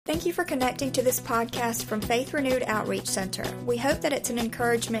Thank you for connecting to this podcast from Faith Renewed Outreach Center. We hope that it's an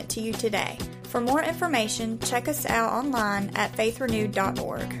encouragement to you today. For more information, check us out online at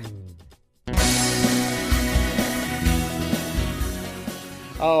faithrenewed.org.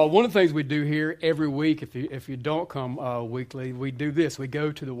 One of the things we do here every week, if you don't come weekly, we do this. We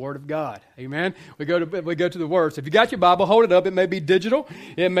go to the Word of God. Amen. We go to the Word. So if you got your Bible, hold it up. It may be digital.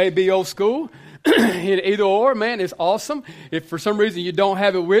 It may be old school. Either or, man, it's awesome. If for some reason you don't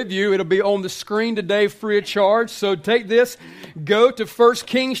have it with you, it'll be on the screen today free of charge. So take this. Go to 1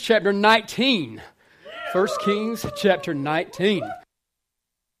 Kings chapter 19. 1 Kings chapter 19.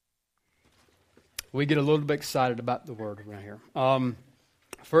 We get a little bit excited about the Word around here.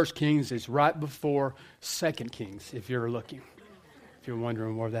 1 Kings is right before 2 Kings, if you're looking. If you're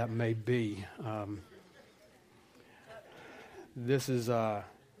wondering where that may be. This is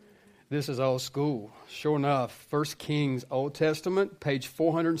old school. Sure enough, 1 Kings, Old Testament, page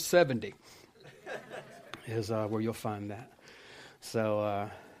 470 is where you'll find that.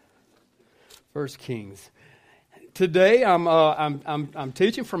 So, 1 Kings. Today, I'm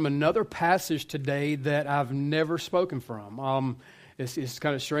teaching from another passage today that I've never spoken from. It's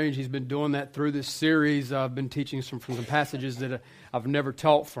kind of strange. He's been doing that through this series. I've been teaching from some passages that I've never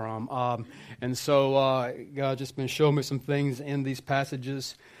taught from. And so God just been showing me some things in these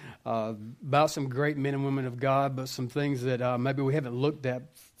passages about some great men and women of God, but some things that maybe we haven't looked at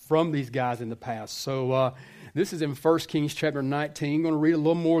from these guys in the past. So this is in 1 Kings chapter 19. I'm going to read a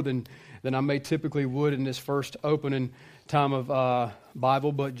little more than I may typically would in this first opening time of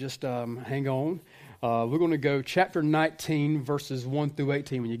Bible, but just hang on. We're going to go chapter 19, verses 1 through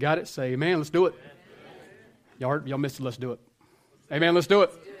 18. When you got it, say amen. Let's do it. Y'all missed it. Let's do it. Amen. Let's do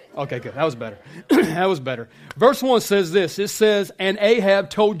it. Okay, good. That was better. That was better. Verse 1 says this. It says, and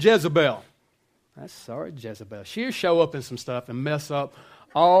Ahab told Jezebel. That's sorry, Jezebel. She'll show up in some stuff and mess up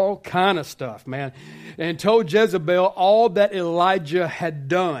all kind of stuff, man. And told Jezebel all that Elijah had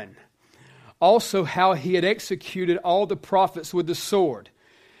done. Also how he had executed all the prophets with the sword.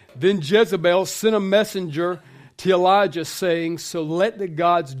 Then Jezebel sent a messenger to Elijah, saying, so let the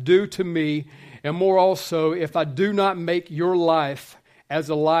gods do to me, and more also, if I do not make your life as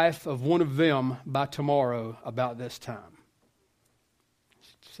the life of one of them by tomorrow about this time.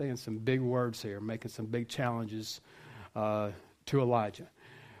 Saying some big words here, making some big challenges to Elijah.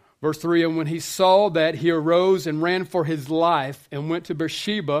 Verse 3, and when he saw that, he arose and ran for his life and went to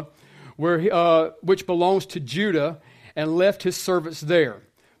Beersheba, which belongs to Judah, and left his servants there.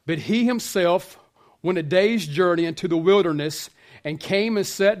 But he himself went a day's journey into the wilderness and came and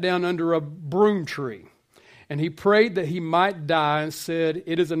sat down under a broom tree. And he prayed that he might die and said,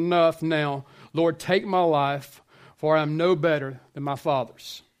 it is enough now, Lord, take my life, for I am no better than my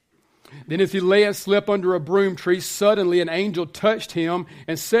fathers. Then as he lay and slept under a broom tree, suddenly an angel touched him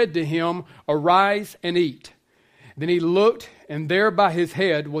and said to him, arise and eat. Then he looked, and there by his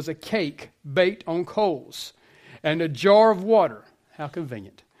head was a cake baked on coals and a jar of water. How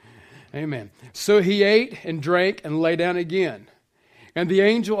convenient. Amen. So he ate and drank and lay down again. And the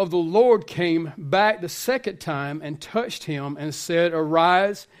angel of the Lord came back the second time and touched him and said,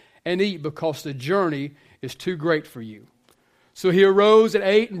 arise and eat, because the journey is too great for you. So he arose and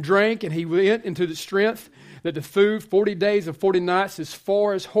ate and drank, and he went into the strength that the food 40 days and 40 nights as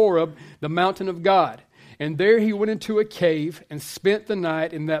far as Horeb, the mountain of God. And there he went into a cave and spent the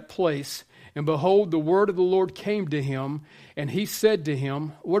night in that place. And behold, the word of the Lord came to him, and he said to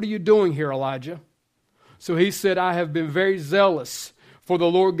him, what are you doing here, Elijah? So he said, I have been very zealous for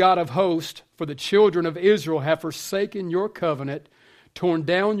the Lord God of hosts, for the children of Israel have forsaken your covenant, torn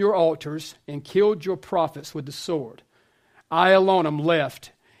down your altars, and killed your prophets with the sword. I alone am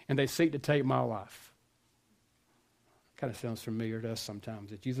left, and they seek to take my life. Kind of sounds familiar to us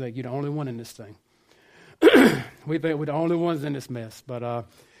sometimes, that you think you're the only one in this thing. We think we're the only ones in this mess, but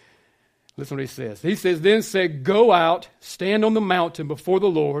listen what he says. He says, then said, go out, stand on the mountain before the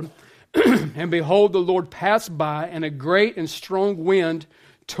Lord, and behold, the Lord passed by, and a great and strong wind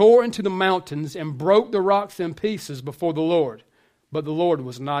tore into the mountains and broke the rocks in pieces before the Lord. But the Lord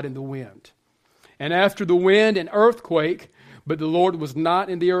was not in the wind. And after the wind, an earthquake, but the Lord was not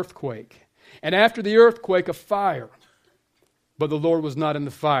in the earthquake. And after the earthquake, a fire, but the Lord was not in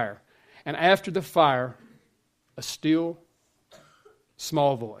the fire. And after the fire, a still,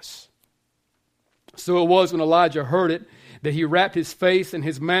 small voice. So it was when Elijah heard it that he wrapped his face in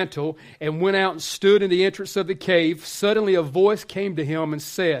his mantle and went out and stood in the entrance of the cave. Suddenly a voice came to him and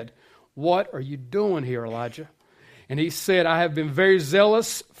said, what are you doing here, Elijah? And he said, I have been very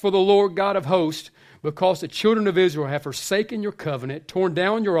zealous for the Lord God of hosts, because the children of Israel have forsaken your covenant, torn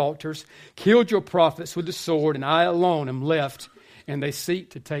down your altars, killed your prophets with the sword, and I alone am left, and they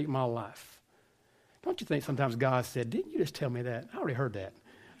seek to take my life. Don't you think sometimes God said, didn't you just tell me that? I already heard that.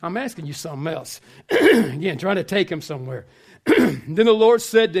 I'm asking you something else. Again, trying to take him somewhere. Then the Lord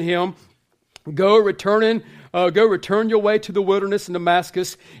said to him, Go return your way to the wilderness in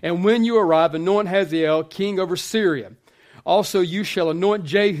Damascus, and when you arrive, anoint Hazael king over Syria. Also you shall anoint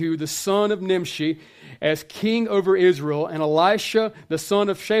Jehu the son of Nimshi as king over Israel, and Elisha the son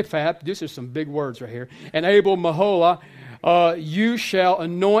of Shaphat, these are some big words right here, and Abel Maholah, you shall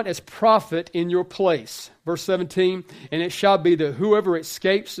anoint as prophet in your place. Verse 17, and it shall be that whoever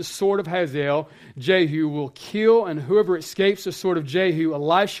escapes the sword of Hazael, Jehu will kill, and whoever escapes the sword of Jehu,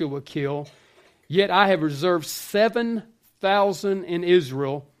 Elisha will kill. Yet I have reserved 7,000 in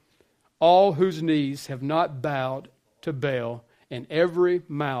Israel, all whose knees have not bowed to Baal, and every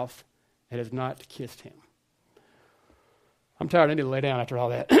mouth that has not kissed him. I'm tired. I need to lay down after all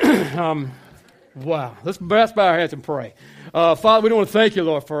that. Wow. Let's bow our heads and pray. Father, we want to thank you,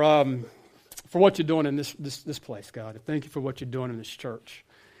 Lord, for what you're doing in this place, God. Thank you for what you're doing in this church.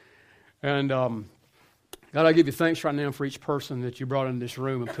 And God, I give you thanks right now for each person that you brought in this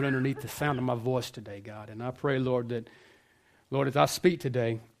room and put underneath the sound of my voice today, God. And I pray, Lord, that, Lord, as I speak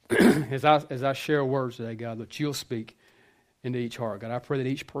today, as I share words today, God, that you'll speak into each heart. God, I pray that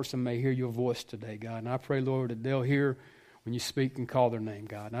each person may hear your voice today, God. And I pray, Lord, that they'll hear when you speak and call their name,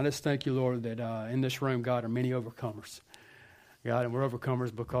 God. And I just thank you, Lord, that in this room, God, are many overcomers. God, and we're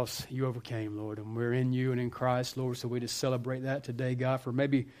overcomers because you overcame, Lord. And we're in you and in Christ, Lord, so we just celebrate that today, God, for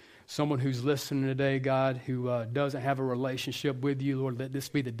maybe someone who's listening today, God, who doesn't have a relationship with you, Lord, let this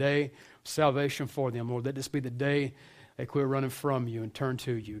be the day of salvation for them, Lord. Let this be the day they quit running from you and turn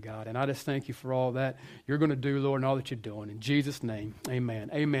to you, God. And I just thank you for all that you're going to do, Lord, and all that you're doing. In Jesus' name, amen.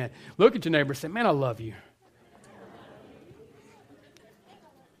 Amen. Look at your neighbor and say, man, I love you.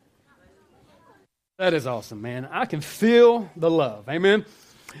 That is awesome, man. I can feel the love. Amen.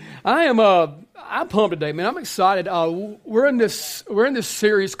 I'm pumped today, man. I'm excited. We're in this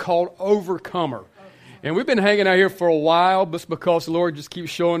series called Overcomer. And we've been hanging out here for a while just because the Lord just keeps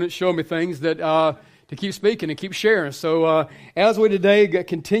showing me things that to keep speaking and keep sharing. So as we today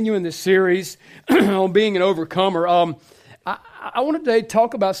continue in this series on being an overcomer, I want to today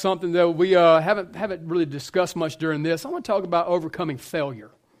talk about something that we haven't really discussed much during this. I want to talk about overcoming failure.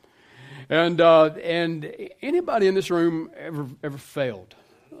 And anybody in this room ever failed?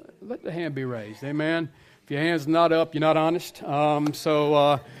 Let the hand be raised. Amen. If your hand's not up, you're not honest. That's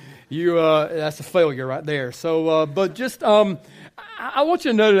a failure right there. So, but just I want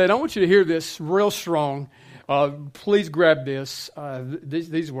you to know that. I want you to hear this real strong. Please grab this.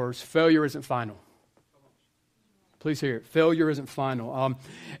 These words: failure isn't final. Please hear it. Failure isn't final.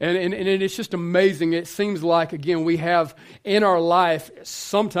 And it's just amazing. It seems like, again, we have in our life,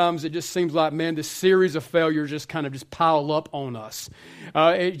 sometimes it just seems like, man, this series of failures just kind of just pile up on us.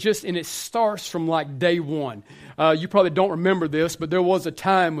 It starts from like day one. You probably don't remember this, but there was a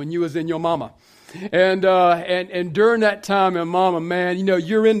time when you was in your mama. And during that time in mama, man, you know,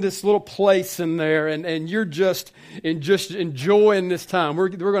 you're in this little place in there and you're just enjoying this time. We're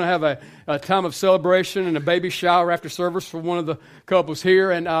going to have a time of celebration and a baby shower after service for one of the couples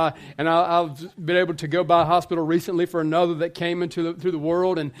here. And I've been able to go by a hospital recently for another that came through the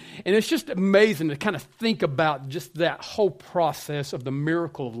world. And it's just amazing to kind of think about just that whole process of the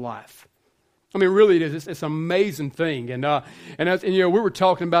miracle of life. I mean, really, it is. It's an amazing thing. And you know, we were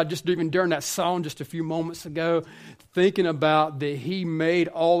talking about just even during that song just a few moments ago, thinking about that He made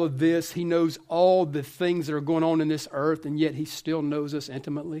all of this. He knows all the things that are going on in this earth, and yet He still knows us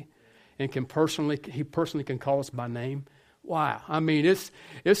intimately, and He personally can call us by name. Wow. I mean, it's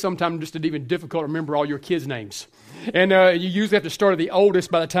sometimes just even difficult to remember all your kids' names. And you usually have to start at the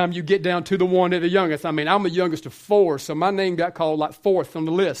oldest by the time you get down to the one at the youngest. I mean, I'm the youngest of four, so my name got called like fourth on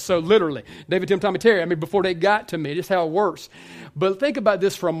the list. So literally, David, Tim, Tommy, Terry, I mean, before they got to me, just how it works. But think about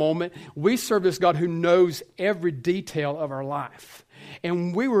this for a moment. We serve this God who knows every detail of our life.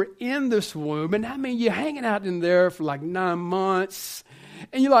 And we were in this womb, and I mean, you're hanging out in there for like 9 months,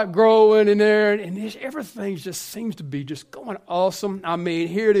 and you're like growing in there, and everything just seems to be just going awesome. I mean,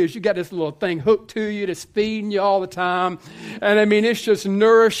 here it is. You got this little thing hooked to you that's feeding you all the time. And I mean, it's just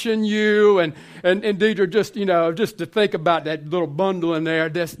nourishing you. And Deidre, just, you know, just to think about that little bundle in there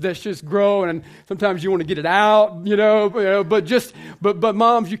that's just growing. And sometimes you want to get it out, you know, but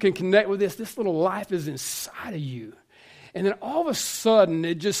moms, you can connect with this. This little life is inside of you. And then all of a sudden,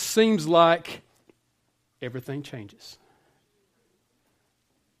 it just seems like everything changes.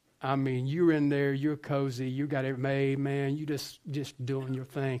 I mean, you're in there, you're cozy, you got it made, man, you just doing your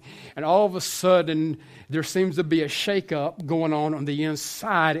thing. And all of a sudden, there seems to be a shakeup going on the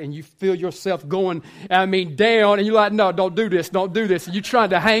inside, and you feel yourself going, down, and you're like, no, don't do this. And you're trying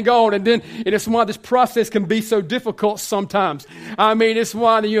to hang on, and it's why this process can be so difficult sometimes. It's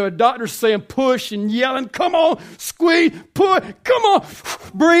why a doctor's saying push and yelling, come on, squeeze, push, come on,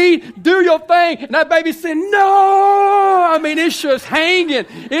 breathe, do your thing. And that baby's saying, no. It's just hanging.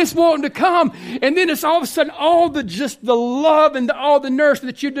 It's wanting to come. And then it's all of a sudden all the love and all the nursing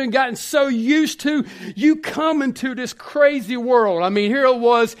that you've gotten so used to, you come into this crazy world. Here it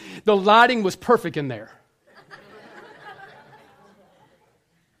was, the lighting was perfect in there.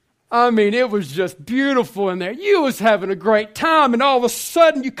 It was just beautiful in there. You was having a great time, and all of a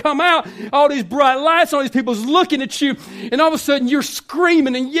sudden you come out, all these bright lights, all these people's looking at you, and all of a sudden you're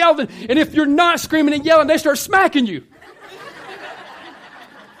screaming and yelling, and if you're not screaming and yelling, they start smacking you.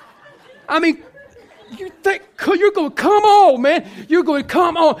 You think, you're going, come on, man. You're going,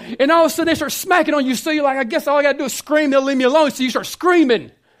 come on. And all of a sudden they start smacking on you. So you're like, I guess all I got to do is scream. They'll leave me alone. So you start screaming.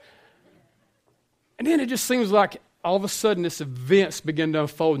 And then it just seems like all of a sudden this events begin to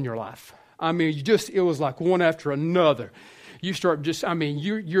unfold in your life. It was like one after another. You start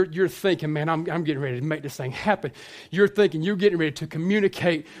you're thinking, man, I'm getting ready to make this thing happen. You're thinking you're getting ready to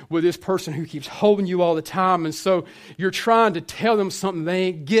communicate with this person who keeps holding you all the time. And so you're trying to tell them something, they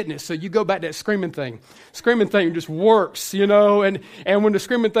ain't getting it. So you go back to that screaming thing. Screaming thing just works, and when the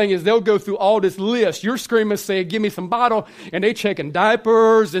screaming thing is, they'll go through all this list. You're screaming, saying, give me some bottle, and they checking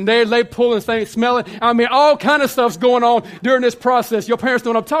diapers, and they pulling things, smelling. All kind of stuff's going on during this process. Your parents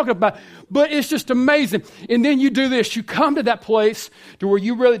know what I'm talking about. But it's just amazing. And then you do this. You come to that place to where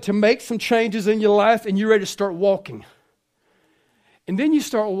you're ready to make some changes in your life, and you're ready to start walking. And then you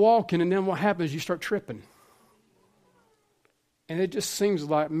start walking, and then what happens? You start tripping. And it just seems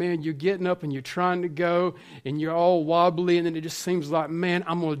like, man, you're getting up and you're trying to go and you're all wobbly, and then it just seems like, man,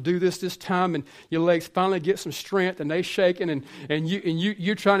 I'm going to do this time, and your legs finally get some strength and they shaking, and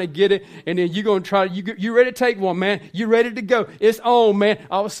you're trying to get it, and then you're going to try, you're ready to take one, man. You're ready to go. It's on, man.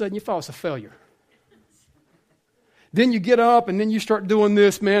 All of a sudden you fall. It's a failure. Then you get up and then you start doing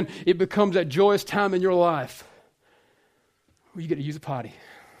this, man. It becomes that joyous time in your life where you get to use a potty.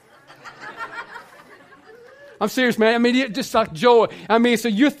 I'm serious, man. It's just like joy. So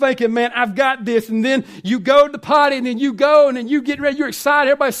you're thinking, man, I've got this. And then you go to the potty, and then you go, and then you get ready. You're excited.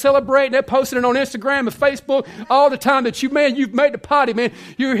 Everybody's celebrating. They're posting it on Instagram and Facebook all the time that you've made the potty, man.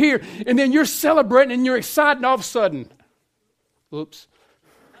 You're here. And then you're celebrating, and you're excited, and all of a sudden, oops.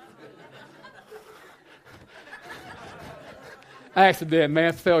 Accident,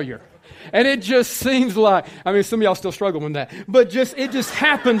 man. Failure. And it just seems like, some of y'all still struggle with that, but it just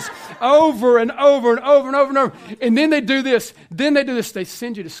happens over and over and over and over and over. And then they do this. They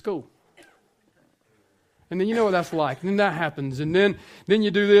send you to school. And then you know what that's like. And then that happens. And then you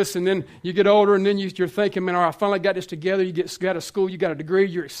do this, and then you get older, and then you're thinking, man, all right, I finally got this together. You get out of school, you got a degree,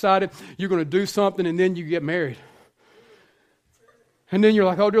 you're excited, you're going to do something, and then you get married. And then you're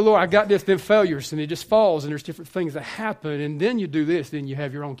like, oh, dear Lord, I got this. Then failures, and it just falls, and there's different things that happen. And then you do this, then you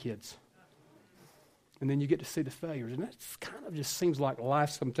have your own kids. And then you get to see the failures. And that kind of just seems like life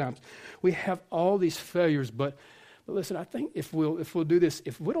sometimes. We have all these failures, but listen, I think if we'll do this,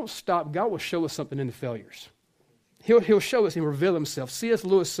 if we don't stop, God will show us something in the failures. He'll show us and reveal himself. C.S.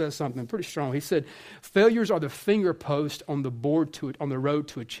 Lewis says something pretty strong. He said, failures are the finger post on the road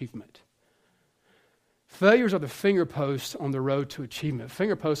to achievement. Failures are the finger posts on the road to achievement.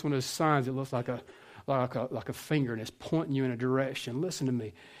 Finger post, one of those signs that looks like a finger, and it's pointing you in a direction. Listen to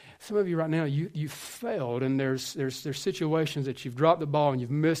me. Some of you right now, you failed, and there's situations that you've dropped the ball and you've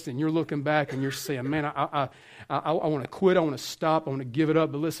missed it, and you're looking back and you're saying, man, I want to quit, I want to stop, I want to give it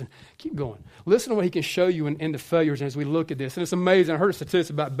up. But listen, keep going. Listen to what he can show you in the failures as we look at this. And it's amazing. I heard a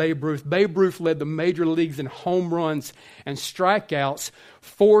statistic about Babe Ruth. Babe Ruth led the major leagues in home runs and strikeouts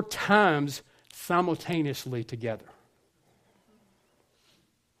 4 times simultaneously together.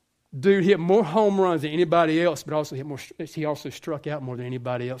 Dude hit more home runs than anybody else, but he also struck out more than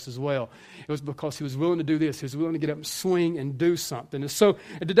anybody else as well. It was because he was willing to do this. He was willing to get up and swing and do something. And so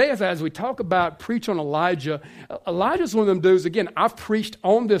today, as we talk about preach on Elijah, Elijah's one of them dudes. Again, I've preached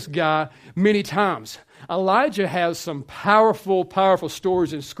on this guy many times. Elijah has some powerful, powerful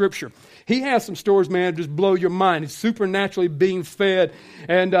stories in Scripture. He has some stories, man, just blow your mind. He's supernaturally being fed.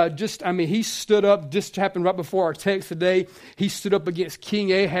 And he stood up, just happened right before our text today. He stood up against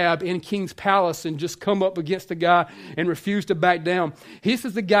King Ahab in King's palace and just come up against the guy and refused to back down. This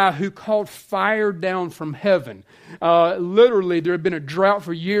is the guy who called fire down from heaven. Literally, there had been a drought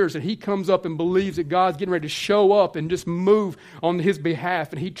for years, and he comes up and believes that God's getting ready to show up and just move on his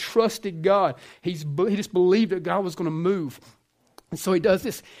behalf. And he trusted God. He just believed that God was going to move. And so he does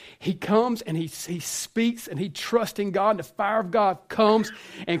this. He comes and he speaks and he trusts in God. And the fire of God comes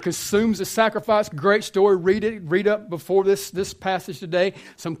and consumes the sacrifice. Great story. Read up before this passage today.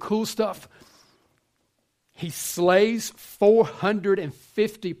 Some cool stuff. He slays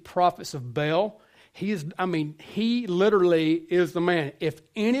 450 prophets of Baal. He literally is the man. If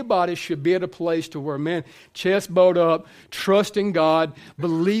anybody should be at a place to where, man, chest bowed up, trusting God,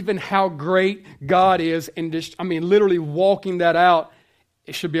 believing how great God is, and just, literally walking that out,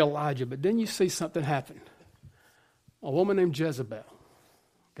 it should be Elijah. But then you see something happen. A woman named Jezebel.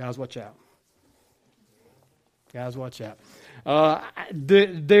 Guys, watch out. Guys, watch out.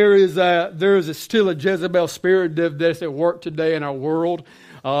 There is still a Jezebel spirit that's at work today in our world.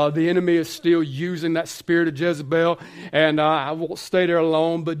 The enemy is still using that spirit of Jezebel, and I won't stay there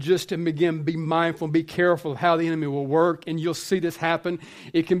alone, but just to begin, be mindful, be careful of how the enemy will work, and you'll see this happen.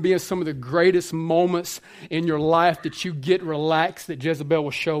 It can be in some of the greatest moments in your life that you get relaxed, that Jezebel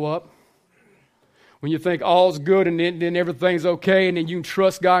will show up. When you think all's good and then everything's okay, and then you can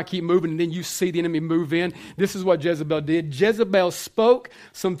trust God, keep moving, and then you see the enemy move in. This is what Jezebel did. Jezebel spoke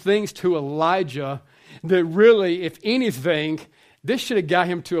some things to Elijah that really, if anything, this should have got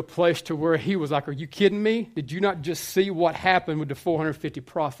him to a place to where he was like, are you kidding me? Did you not just see what happened with the 450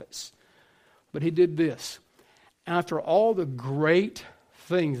 prophets? But he did this. After all the great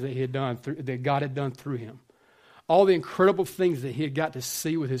things that he had done, that God had done through him, all the incredible things that he had got to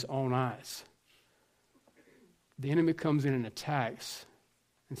see with his own eyes, the enemy comes in and attacks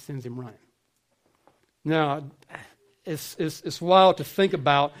and sends him running. Now, it's wild to think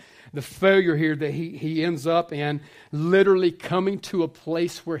about the failure here that he ends up in, literally coming to a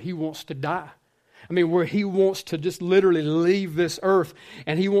place where he wants to die. Where he wants to just literally leave this earth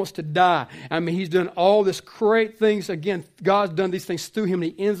and he wants to die. He's done all this great things. Again, God's done these things through him,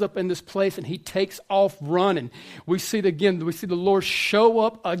 and he ends up in this place and he takes off running. We see the Lord show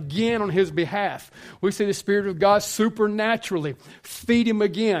up again on his behalf. We see the Spirit of God supernaturally feed him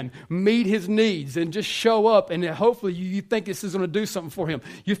again, meet his needs, and just show up. And hopefully you think this is going to do something for him.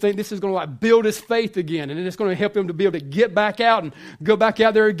 You think this is going to build his faith again, and it's going to help him to be able to get back out and go back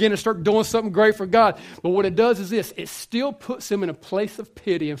out there again and start doing something great for God. But what it does is this: it still puts him in a place of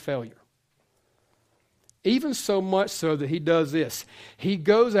pity and failure. Even so much so that he does this. He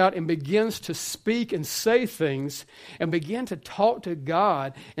goes out and begins to speak and say things and begin to talk to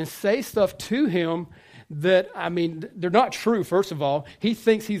God and say stuff to him that, they're not true, first of all. He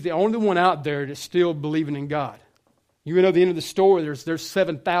thinks he's the only one out there that's still believing in God. You know, at the end of the story, there's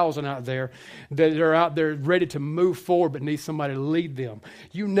 7,000 out there that are out there ready to move forward but need somebody to lead them.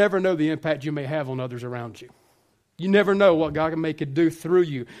 You never know the impact you may have on others around you. You never know what God can make it do through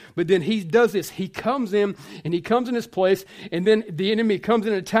you. But then he does this. He comes in, and he comes in this place, and then the enemy comes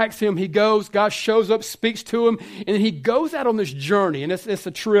in and attacks him. He goes, God shows up, speaks to him, and then he goes out on this journey. And it's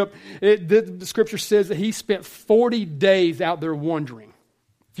a trip. The scripture says that he spent 40 days out there wandering.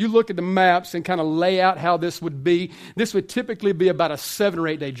 If you look at the maps and kind of lay out how this would be, this would typically be about a 7 or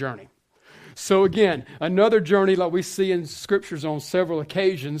 8 day journey. So again, another journey like we see in scriptures on several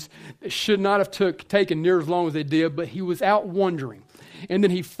occasions should not have taken near as long as they did, but he was out wandering. And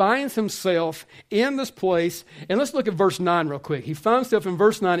then he finds himself in this place, and let's look at verse 9 real quick. He finds himself in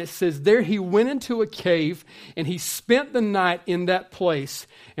verse 9, it says, there he went into a cave, and he spent the night in that place,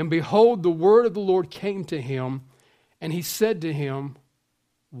 and behold, the word of the Lord came to him, and he said to him,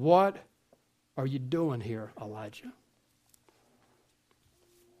 what are you doing here, Elijah?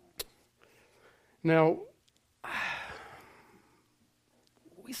 Now,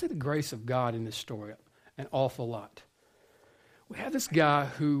 we see the grace of God in this story an awful lot. We have this guy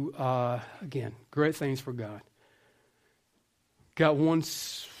who, again, great things for God. Got one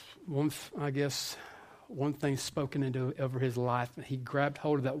thing spoken over his life, and he grabbed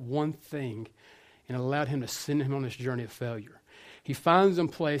hold of that one thing and allowed him to send him on this journey of failure. He finds some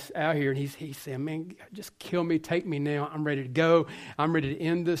place out here, and he's saying, man, just kill me, take me now. I'm ready to go. I'm ready to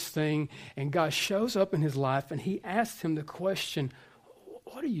end this thing. And God shows up in his life, and he asks him the question,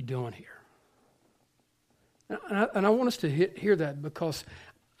 what are you doing here? And I want us to hear that, because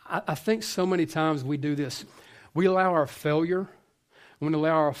I think so many times we do this. We allow our failure, we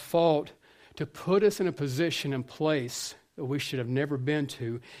allow our fault to put us in a position and place that we should have never been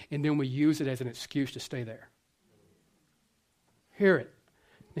to, and then we use it as an excuse to stay there. Hear it.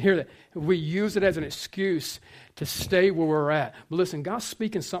 Hear that. We use it as an excuse to stay where we're at. But listen, God's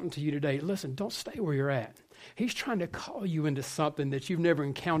speaking something to you today. Listen, don't stay where you're at. He's trying to call you into something that you've never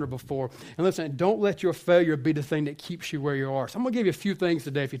encountered before. And listen, don't let your failure be the thing that keeps you where you are. So I'm going to give you a few things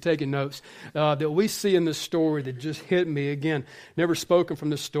today, if you're taking notes, that we see in this story that just hit me. Again, never spoken from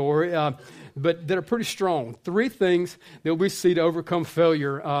this story, but that are pretty strong. 3 things that we see to overcome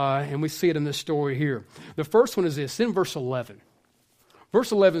failure, and we see it in this story here. The first one is this, in verse 11.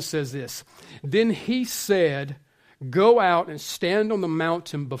 Verse 11 says this, "Then he said, 'Go out and stand on the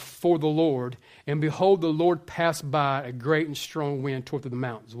mountain before the Lord, and behold, the Lord passed by a great and strong wind toward the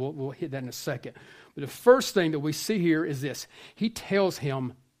mountains.'" We'll hit that in a second. But the first thing that we see here is this. He tells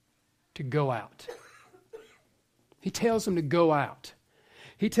him to go out. He tells him to go out.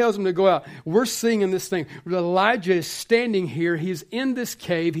 He tells him to go out. We're seeing in this thing, Elijah is standing here. He's in this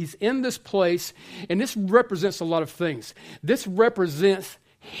cave. He's in this place. And this represents a lot of things. This represents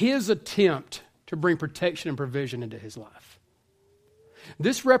his attempt to bring protection and provision into his life.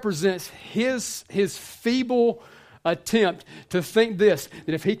 This represents his feeble attempt to think this,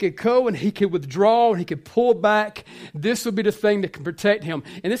 that if he could go and he could withdraw and he could pull back, this would be the thing that can protect him.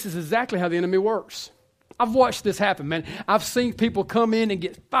 And this is exactly how the enemy works. I've watched this happen, man. I've seen people come in and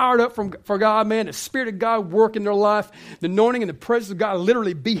get fired up for God, man. The Spirit of God work in their life. The anointing and the presence of God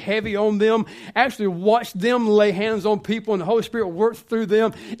literally be heavy on them. Actually watch them lay hands on people and the Holy Spirit work through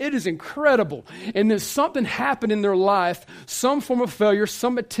them. It is incredible. And then something happened in their life, some form of failure,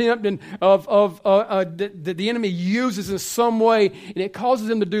 some attempt that the enemy uses in some way, and it causes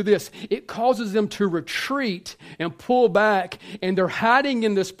them to do this. It causes them to retreat and pull back, and they're hiding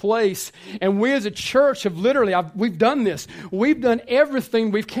in this place. And we as a church have literally, we've done this. We've done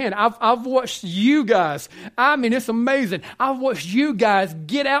everything we can. I've watched you guys. I mean, it's amazing. I've watched you guys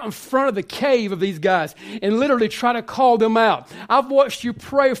get out in front of the cave of these guys and literally try to call them out. I've watched you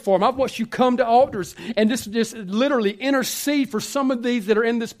pray for them. I've watched you come to altars and just literally intercede for some of these that are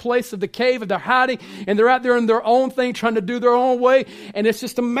in this place of the cave and they're hiding and they're out there in their own thing trying to do their own way. And it's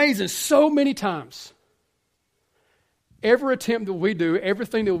just amazing. So many times. Every attempt that we do,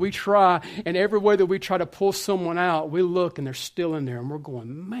 everything that we try, and every way that we try to pull someone out, we look and they're still in there and we're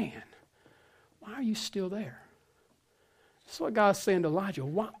going, man, why are you still there? That's what God's saying to Elijah.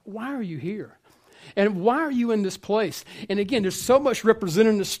 Why are you here? And why are you in this place? And again, there's so much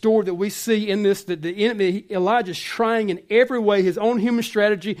represented in the story that we see in this, that the enemy, Elijah's trying in every way, his own human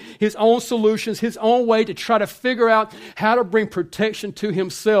strategy, his own solutions, his own way to try to figure out how to bring protection to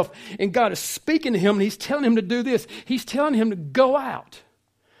himself. And God is speaking to him and he's telling him to do this. He's telling him to go out.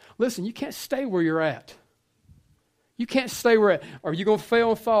 Listen, you can't stay where you're at. You can't stay where you're at. Are you going to fail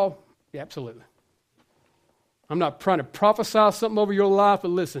and fall? Yeah, absolutely. I'm not trying to prophesy something over your life,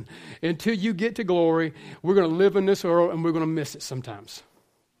 but listen, until you get to glory, we're going to live in this world and we're going to miss it sometimes.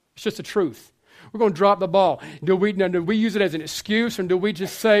 It's just the truth. We're going to drop the ball. Do we use it as an excuse, or do we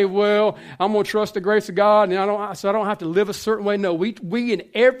just say, well, I'm going to trust the grace of God and I don't have to live a certain way? No, we in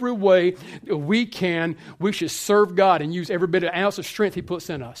every way that we can, we should serve God and use every bit of ounce of strength He puts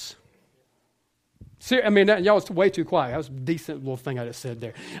in us. See, I mean, y'all was way too quiet. That was a decent little thing I just said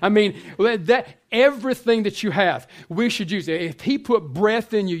there. I mean, that everything that you have, we should use it. If He put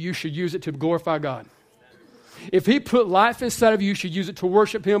breath in you, you should use it to glorify God. If He put life inside of you, you should use it to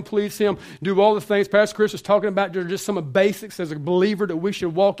worship Him, please Him, do all the things Pastor Chris was talking about. They're just some of the basics as a believer that we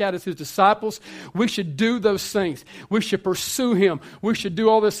should walk out as His disciples. We should do those things. We should pursue Him. We should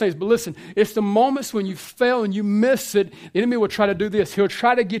do all those things. But listen, it's the moments when you fail and you miss it, the enemy will try to do this. He'll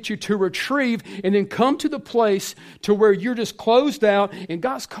try to get you to retrieve and then come to the place to where you're just closed out and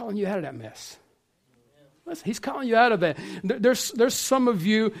God's calling you out of that mess. Listen, He's calling you out of that. There's some of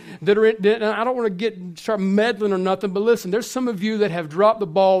you that are in, I don't want to start meddling or nothing, but listen, there's some of you that have dropped the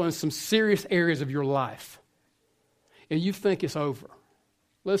ball in some serious areas of your life. And you think it's over.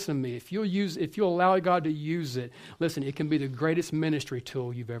 Listen to me, if you'll allow God to use it, listen, it can be the greatest ministry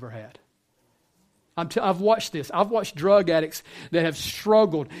tool you've ever had. I've watched this. I've watched drug addicts that have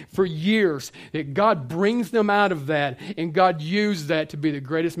struggled for years, that God brings them out of that, and God used that to be the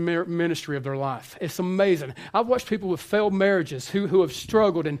greatest ministry of their life. It's amazing. I've watched people with failed marriages who have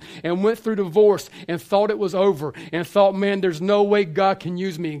struggled and went through divorce and thought it was over and thought, man, there's no way God can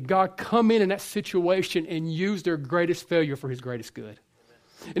use me. And God come in that situation and use their greatest failure for His greatest good.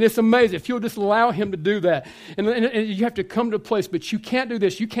 And it's amazing if you'll just allow him to do that. And you have to come to a place, but you can't do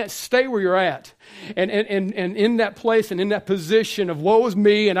this. You can't stay where you're at. And in that place and in that position of woe is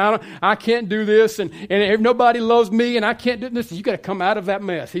me, and I can't do this, and nobody loves me, and I can't do this. You got to come out of that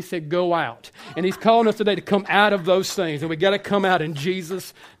mess. He said, go out. And he's calling us today to come out of those things. And we got to come out in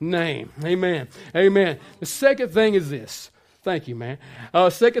Jesus' name. Amen. Amen. The second thing is this. Thank you, man.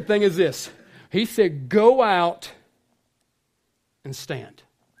 Second thing is this. He said, go out and stand.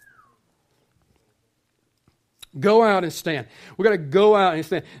 Go out and stand. We've got to go out and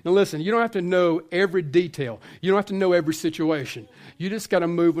stand. Now listen, you don't have to know every detail. You don't have to know every situation. You just got to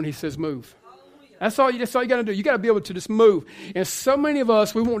move when he says move. That's all you got to do. You got to be able to just move. And so many of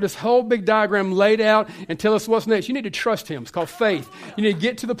us, we want this whole big diagram laid out and tell us what's next. You need to trust him. It's called faith. You need to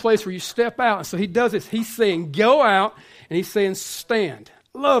get to the place where you step out. And so he does this. He's saying go out, and he's saying stand.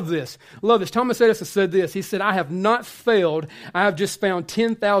 Love this. Love this. Thomas Edison said this. He said, I have not failed. I have just found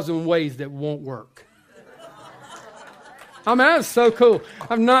 10,000 ways that won't work. I mean, that's so cool.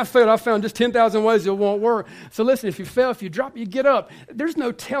 I've not failed. I've found just 10,000 ways it won't work. So listen, if you fail, if you drop, you get up. There's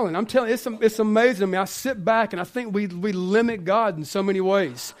no telling. I'm telling you, it's amazing to me. I sit back and I think we limit God in so many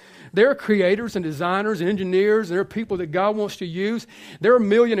ways. There are creators and designers and engineers, and there are people that God wants to use. There are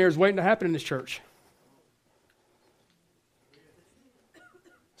millionaires waiting to happen in this church.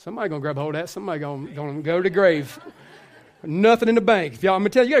 Somebody going to grab hold of that. Somebody going to go to the grave. Nothing in the bank. I'm going to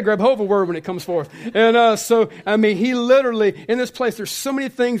tell you, you got to grab hold of a word when it comes forth. And he literally, in this place, there's so many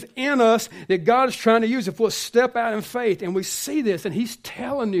things in us that God is trying to use if we'll step out in faith. And we see this, and he's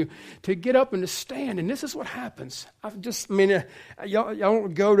telling you to get up and to stand. And this is what happens. Y'all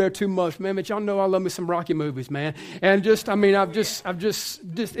don't go there too much, man, but y'all know I love me some Rocky movies, man. And it's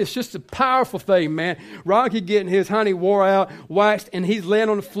just a powerful thing, man. Rocky getting his honey wore out, waxed, and he's laying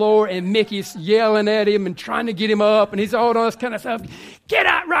on the floor, and Mickey's yelling at him and trying to get him up, and he's all this kind of stuff. Get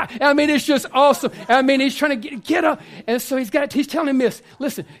out, right? It's just awesome. He's trying to get up. And so he's telling him this.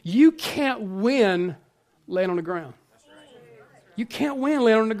 Listen, you can't win laying on the ground. You can't win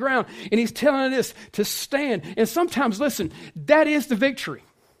laying on the ground. And he's telling him this, to stand. And sometimes, listen, that is the victory.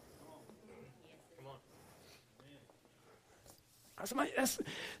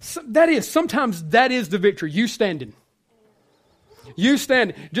 Sometimes that is the victory. You standing. You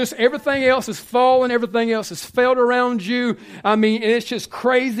stand. Just everything else is falling. Everything else has failed around you. And it's just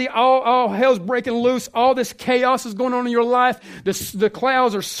crazy. All hell's breaking loose. All this chaos is going on in your life. The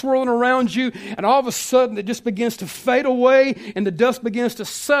clouds are swirling around you. And all of a sudden, it just begins to fade away and the dust begins to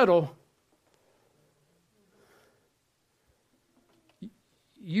settle.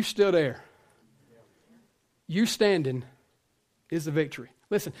 You still there. You standing is the victory.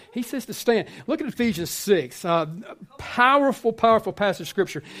 Listen, he says to stand. Look at Ephesians 6. Powerful passage of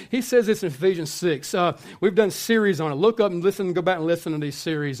Scripture. He says this in Ephesians 6. We've done series on it. Look up and listen, go back and listen to these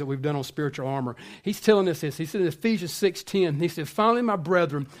series that we've done on spiritual armor. He's telling us this. He said in Ephesians 6:10, he said, finally, my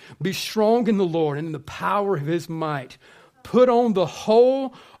brethren, be strong in the Lord and in the power of his might. Put on the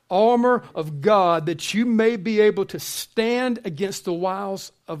whole armor of God that you may be able to stand against the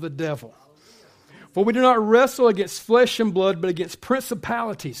wiles of the devil. For we do not wrestle against flesh and blood, but against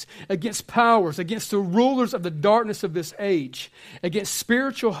principalities, against powers, against the rulers of the darkness of this age, against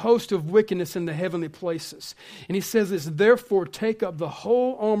spiritual hosts of wickedness in the heavenly places. And he says this, therefore take up the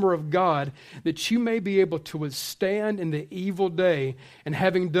whole armor of God, that you may be able to withstand in the evil day, and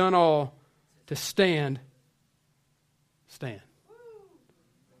having done all, to stand.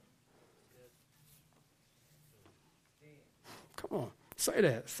 Come on, say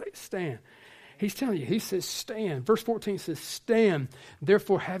that. Say stand. He's telling you, he says stand. Verse 14 says, stand,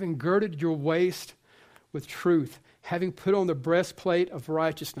 therefore having girded your waist with truth, having put on the breastplate of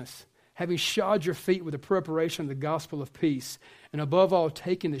righteousness, having shod your feet with the preparation of the gospel of peace, and above all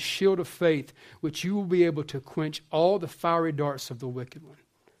taking the shield of faith, which you will be able to quench all the fiery darts of the wicked one.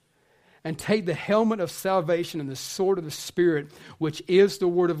 And take the helmet of salvation and the sword of the Spirit, which is the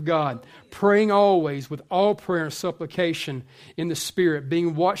word of God, praying always with all prayer and supplication in the Spirit,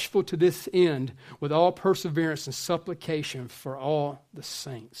 being watchful to this end with all perseverance and supplication for all the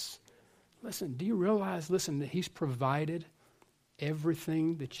saints. Listen, do you realize, that he's provided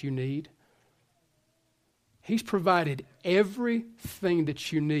everything that you need? He's provided everything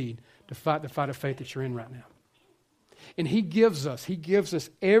that you need to fight the fight of faith that you're in right now. And he gives us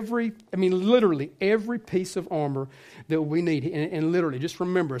literally every piece of armor that we need. And literally, just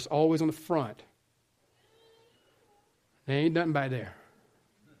remember, it's always on the front. There ain't nothing back there.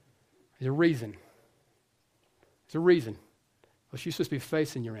 There's a reason. There's a reason. Well, you're supposed to be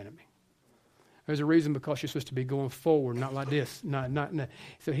facing your enemy. There's a reason, because you're supposed to be going forward, not like this. Not.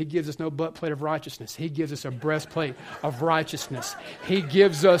 So he gives us no butt plate of righteousness. He gives us a breastplate of righteousness. He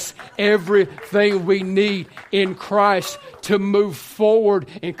gives us everything we need in Christ to move forward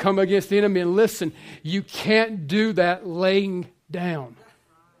and come against the enemy. And listen, you can't do that laying down.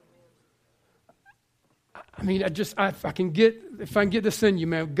 I mean, if I can get this in you,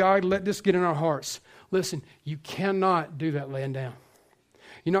 man, God, let this get in our hearts. Listen, you cannot do that laying down.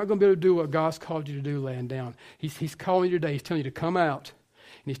 You're not going to be able to do what God's called you to do laying down. He's calling you today. He's telling you to come out,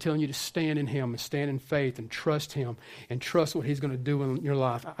 and He's telling you to stand in Him and stand in faith and trust Him and trust what He's going to do in your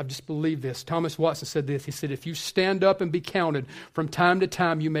life. I just believe this. Thomas Watson said this. He said, if you stand up and be counted, from time to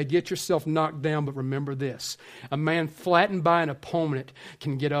time you may get yourself knocked down, but remember this. A man flattened by an opponent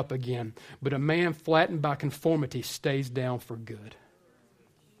can get up again, but a man flattened by conformity stays down for good.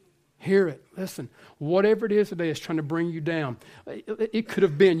 Hear it. Listen. Whatever it is today is trying to bring you down. It could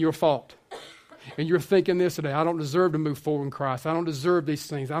have been your fault. And you're thinking this today, I don't deserve to move forward in Christ. I don't deserve these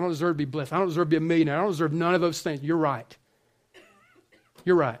things. I don't deserve to be blessed. I don't deserve to be a millionaire. I don't deserve none of those things. You're right.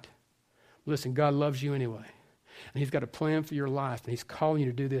 You're right. Listen, God loves you anyway. And He's got a plan for your life. And He's calling you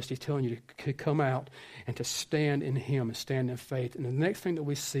to do this. He's telling you to come out and to stand in Him and stand in faith. And the next thing that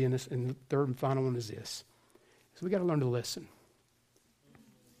we see in the third and final one is this. So we got to learn to listen.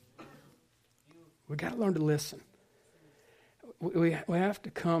 We got to learn to listen. We have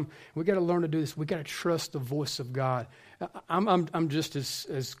to come. We got to learn to do this. We got to trust the voice of God. I'm just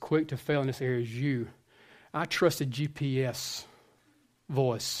as quick to fail in this area as you. I trust the GPS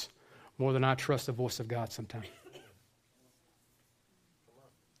voice more than I trust the voice of God sometimes.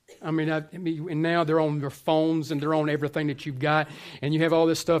 I mean, and now they're on your phones and they're on everything that you've got, and you have all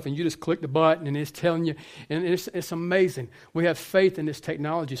this stuff, and you just click the button, and it's telling you, and it's amazing. We have faith in this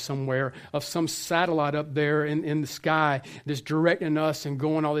technology somewhere of some satellite up there in the sky that's directing us and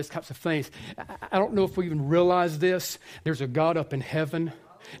going all these types of things. I don't know if we even realize this. There's a God up in heaven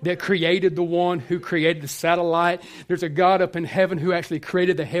that created the one who created the satellite. There's a God up in heaven who actually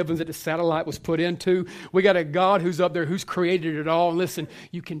created the heavens that the satellite was put into. We got a God who's up there who's created it all. And listen,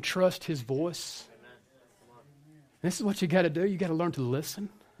 you can trust His voice. This is what you got to do. You got to learn to listen.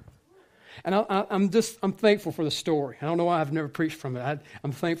 And I'm thankful for the story. I don't know why I've never preached from it.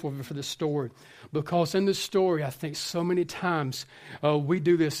 I'm thankful for the story. Because in this story, I think so many times we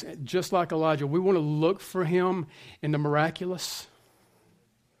do this just like Elijah. We want to look for Him in the miraculous.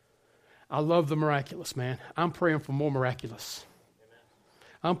 I love the miraculous, man. I'm praying for more miraculous.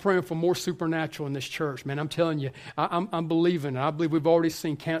 I'm praying for more supernatural in this church, man. I'm telling you, I'm believing. I believe we've already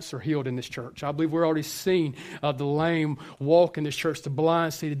seen cancer healed in this church. I believe we're already seeing the lame walk in this church, the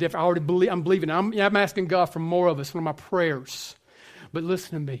blind see the deaf. I'm believing. I'm asking God for more of us. One of my prayers. But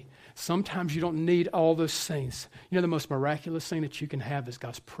listen to me. Sometimes you don't need all those things. You know, the most miraculous thing that you can have is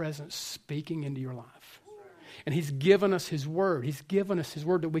God's presence speaking into your life. And He's given us His Word. He's given us His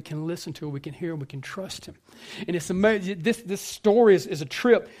Word that we can listen to, we can hear, and we can trust Him. And it's amazing. This story is a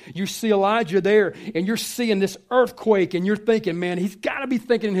trip. You see Elijah there, and you're seeing this earthquake, and you're thinking, man, he's got to be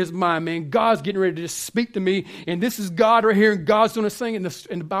thinking in his mind, man, God's getting ready to just speak to me, and this is God right here, and God's doing this thing. And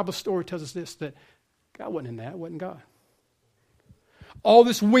the Bible story tells us this, that God wasn't in that. It wasn't God. All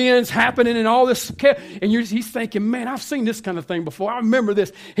this wind's happening and all this, and he's thinking, man, I've seen this kind of thing before. I remember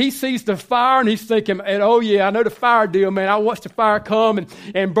this. He sees the fire and he's thinking, oh yeah, I know the fire deal, man. I watched the fire come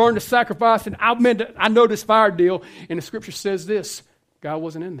and burn the sacrifice, and I know this fire deal. And the scripture says this, God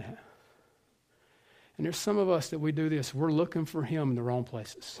wasn't in that. And there's some of us that we do this. We're looking for Him in the wrong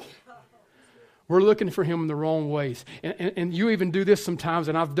places. We're looking for Him in the wrong ways. And you even do this sometimes,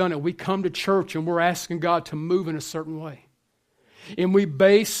 and I've done it. We come to church and we're asking God to move in a certain way. And we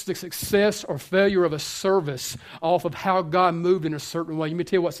base the success or failure of a service off of how God moved in a certain way. Let me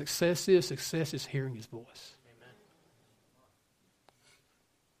tell you what success is. Success is hearing His voice. Amen.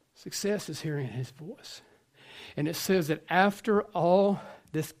 Success is hearing His voice. And it says that after all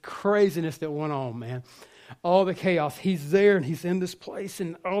this craziness that went on, man, all the chaos, He's there and He's in this place,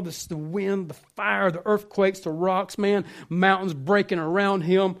 and all this, the wind, the fire, the earthquakes, the rocks, man, mountains breaking around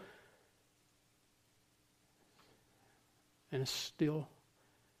Him. And a still,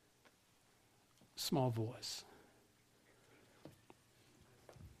 small voice.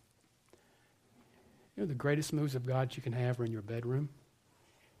 You know, the greatest moves of God you can have are in your bedroom.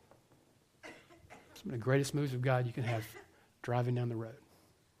 Some of the greatest moves of God you can have driving down the road.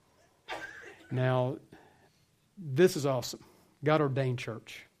 Now, this is awesome. God ordained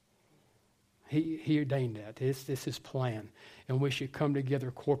church. He ordained that. This is His plan. And we should come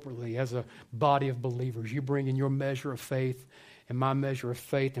together corporately as a body of believers. You bring in your measure of faith and my measure of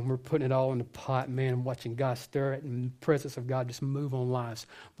faith, and we're putting it all in the pot, man, and watching God stir it and the presence of God just move on lives.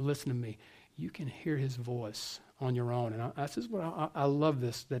 But listen to me. you can hear his voice on your own. And this is what I love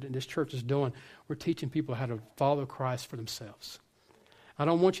that this church is doing. We're teaching people how to follow Christ for themselves. I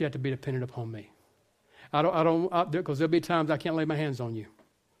don't want you to have to be dependent upon me. Because there'll be times I can't lay my hands on you.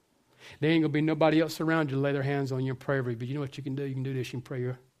 There ain't going to be nobody else around you to lay their hands on you and pray over you. But you know what you can do? You can do this. You can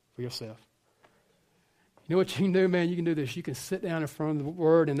pray for yourself. You know what you can do, man? You can do this. You can sit down in front of the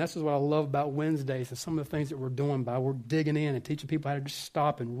Word, and that's what I love about Wednesdays and some of the things that we're doing. We're digging in and teaching people how to just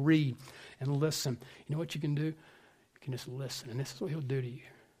stop and read and listen. You know what you can do? You can just listen, and this is what he'll do to you.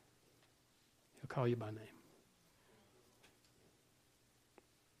 He'll call you by name.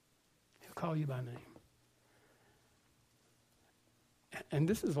 He'll call you by name. And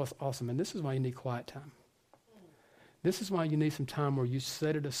this is what's awesome, and this is why you need quiet time. This is why you need some time where you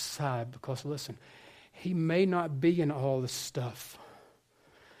set it aside, because, listen, he may not be in all this stuff,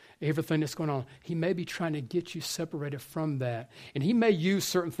 everything that's going on. He may be trying to get you separated from that. And he may use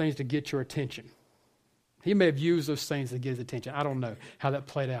certain things to get your attention. He may have used those things to get his attention. I don't know how that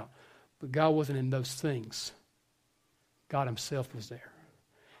played out. But God wasn't in those things. God himself was there.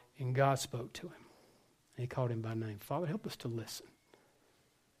 And God spoke to him. And he called him by name. Father, help us to listen.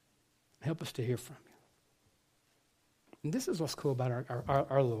 Help us to hear from you. And this is what's cool about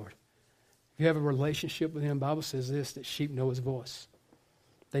our Lord. If you have a relationship with him, the Bible says this, that sheep know his voice.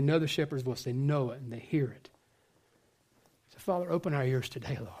 They know the shepherd's voice. They know it and they hear it. So, Father, open our ears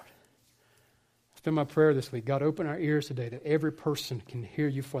today, Lord. It's been my prayer this week. God, open our ears today that every person can hear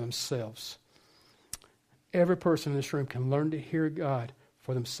you for themselves. Every person in this room can learn to hear God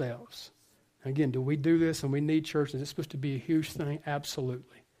for themselves. Again, do we do this and we need church? Is it supposed to be a huge thing?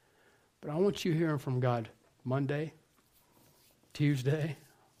 Absolutely. But I want you hearing from God Monday, Tuesday,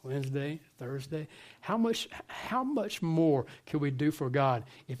 Wednesday, Thursday. How much more can we do for God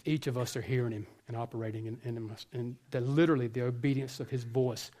if each of us are hearing him and operating in literally the obedience of his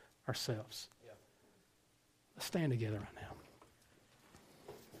voice ourselves? Yeah. Let's stand together right now.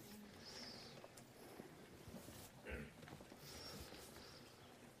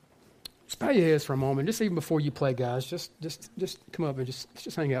 Just bow your heads for a moment. Just even before you play, guys, just come up and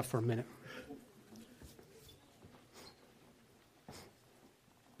just hang out for a minute.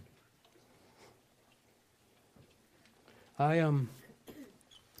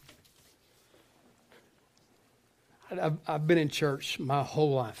 I've been in church my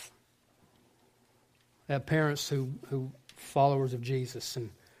whole life. I have parents who followers of Jesus, and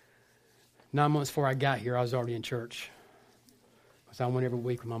 9 months before I got here, I was already in church. Because I went every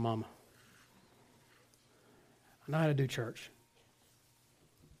week with my mama. I know how to do church.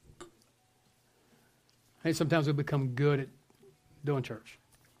 I think sometimes we become good at doing church.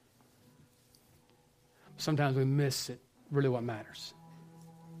 Sometimes we miss it. Really what matters.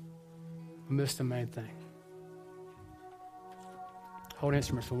 We miss the main thing. Hold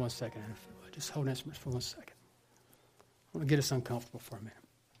instruments for 1 second. Just hold instruments for 1 second. I want to get us uncomfortable for a minute.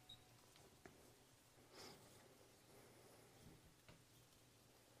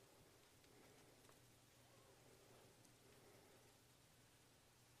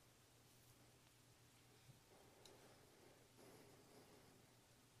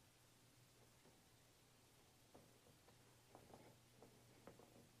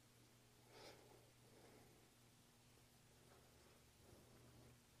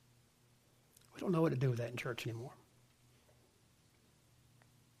 I don't know what to do with that in church anymore.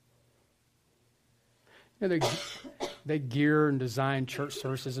 You know, they gear and design church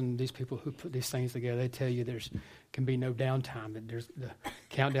services, and these people who put these things together, they tell you can be no downtime. That the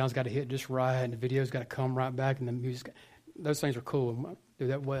countdown's got to hit just right, and the video's got to come right back, and the music. Those things are cool. We do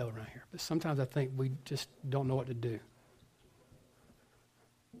that well around here. But sometimes I think we just don't know what to do.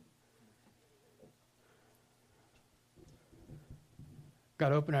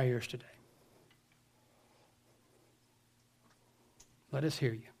 God, open our ears today. Let us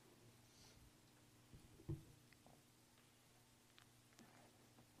hear you.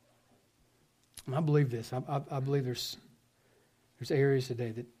 And I believe this. I believe there's areas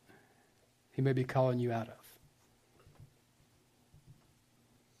today that he may be calling you out of.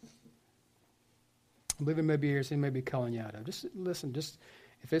 I believe there may be areas he may be calling you out of. Just listen. Just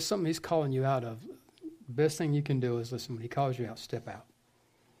if it's something he's calling you out of, the best thing you can do is listen. When he calls you out, step out.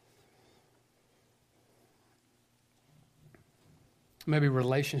 Maybe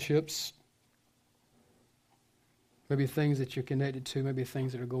relationships, maybe things that you're connected to, maybe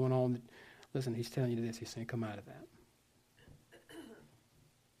things that are going on. Listen, he's telling you this. He's saying, come out of that.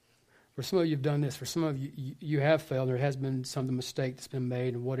 For some of you, you've done this. For some of you, you have failed. There has been some mistake that's been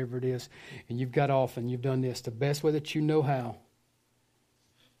made, and whatever it is, and you've got off and you've done this the best way that you know how.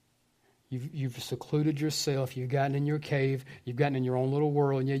 You've secluded yourself. You've gotten in your cave. You've gotten in your own little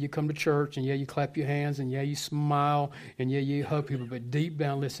world. And yeah, you come to church, and yeah, you clap your hands, and yeah, you smile, and yeah, you hug people. But deep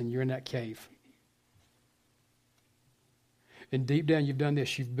down, listen, you're in that cave. And deep down, you've done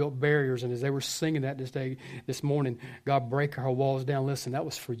this. You've built barriers. And as they were singing that this morning, God, break our walls down. Listen, that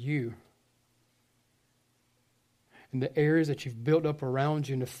was for you. And the areas that you've built up around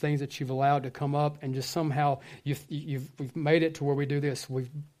you and the things that you've allowed to come up, and just somehow we've made it to where we do this. We've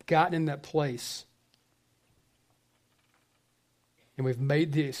gotten in that place. And we've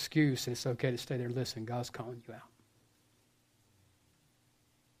made the excuse that it's okay to stay there. Listen, God's calling you out.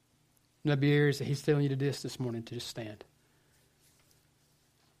 And there'll be areas that He's telling you to do this morning, to just stand.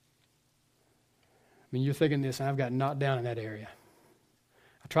 I mean, you're thinking this, and I've got knocked down in that area.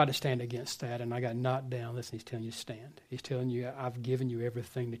 I tried to stand against that, and I got knocked down. Listen, He's telling you to stand. He's telling you, I've given you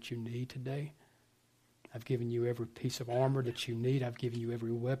everything that you need today. I've given you every piece of armor that you need. I've given you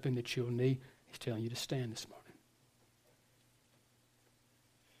every weapon that you'll need. He's telling you to stand this morning.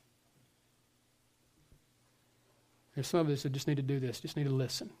 There's some of us that just need to do this, just need to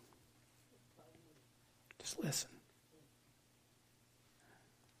listen. Just listen.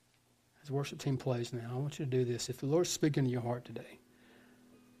 As the worship team plays now, I want you to do this. If the Lord's speaking to your heart today,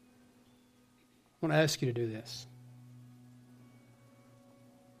 I want to ask you to do this.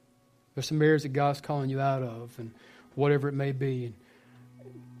 There's some areas that God's calling you out of, and whatever it may be, and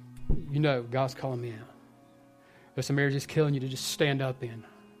you know God's calling me out. There's some areas He's killing you to just stand up in.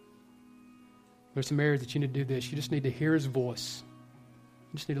 There's some areas that you need to do this. You just need to hear His voice.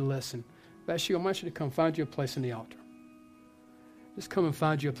 You just need to listen. That's you. I want you to come find you a place in the altar. Just come and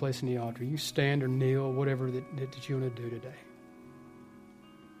find you a place in the altar. You stand or kneel, whatever that you want to do today.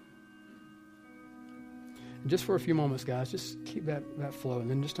 And just for a few moments, guys, just keep that flowing.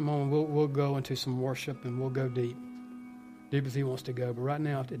 In just a moment, we'll go into some worship, and we'll go deep as He wants to go. But right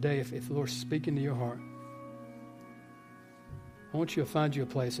now, today, if the Lord's speaking to your heart, I want you to find you a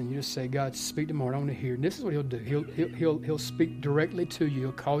place, and you just say, God, speak to my heart. I want to hear. And this is what He'll do. He'll speak directly to you.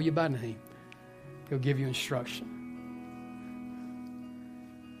 He'll call you by name. He'll give you instruction.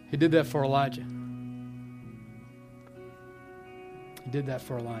 He did that for Elijah. He did that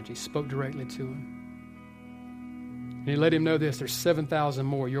for Elijah. He spoke directly to him. And He let him know this: there's 7,000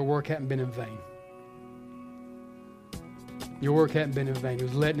 more. Your work hadn't been in vain. Your work hadn't been in vain. He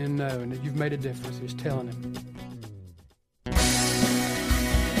was letting him know, and that you've made a difference. He was telling him.